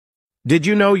Did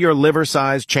you know your liver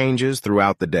size changes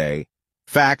throughout the day?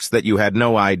 Facts that you had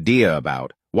no idea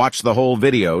about. Watch the whole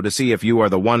video to see if you are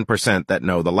the 1% that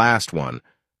know the last one.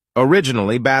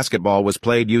 Originally, basketball was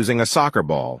played using a soccer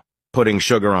ball. Putting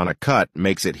sugar on a cut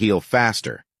makes it heal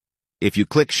faster. If you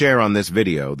click share on this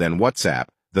video, then WhatsApp,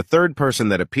 the third person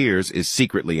that appears is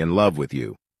secretly in love with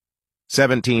you.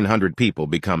 1,700 people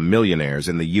become millionaires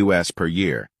in the U.S. per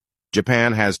year.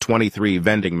 Japan has 23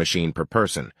 vending machine per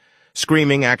person.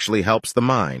 Screaming actually helps the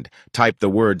mind. Type the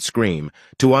word scream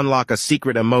to unlock a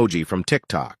secret emoji from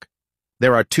TikTok.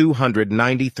 There are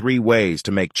 293 ways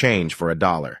to make change for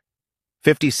 $1.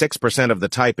 56% of the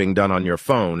typing done on your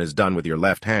phone is done with your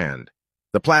left hand.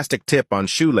 The plastic tip on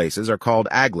shoelaces are called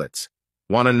aglets.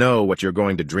 Want to know what you're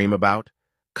going to dream about?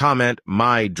 Comment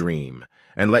 "my dream"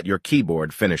 and let your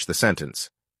keyboard finish the sentence.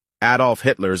 Adolf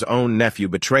Hitler's own nephew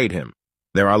betrayed him.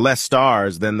 There are less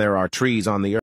stars than there are trees on the earth.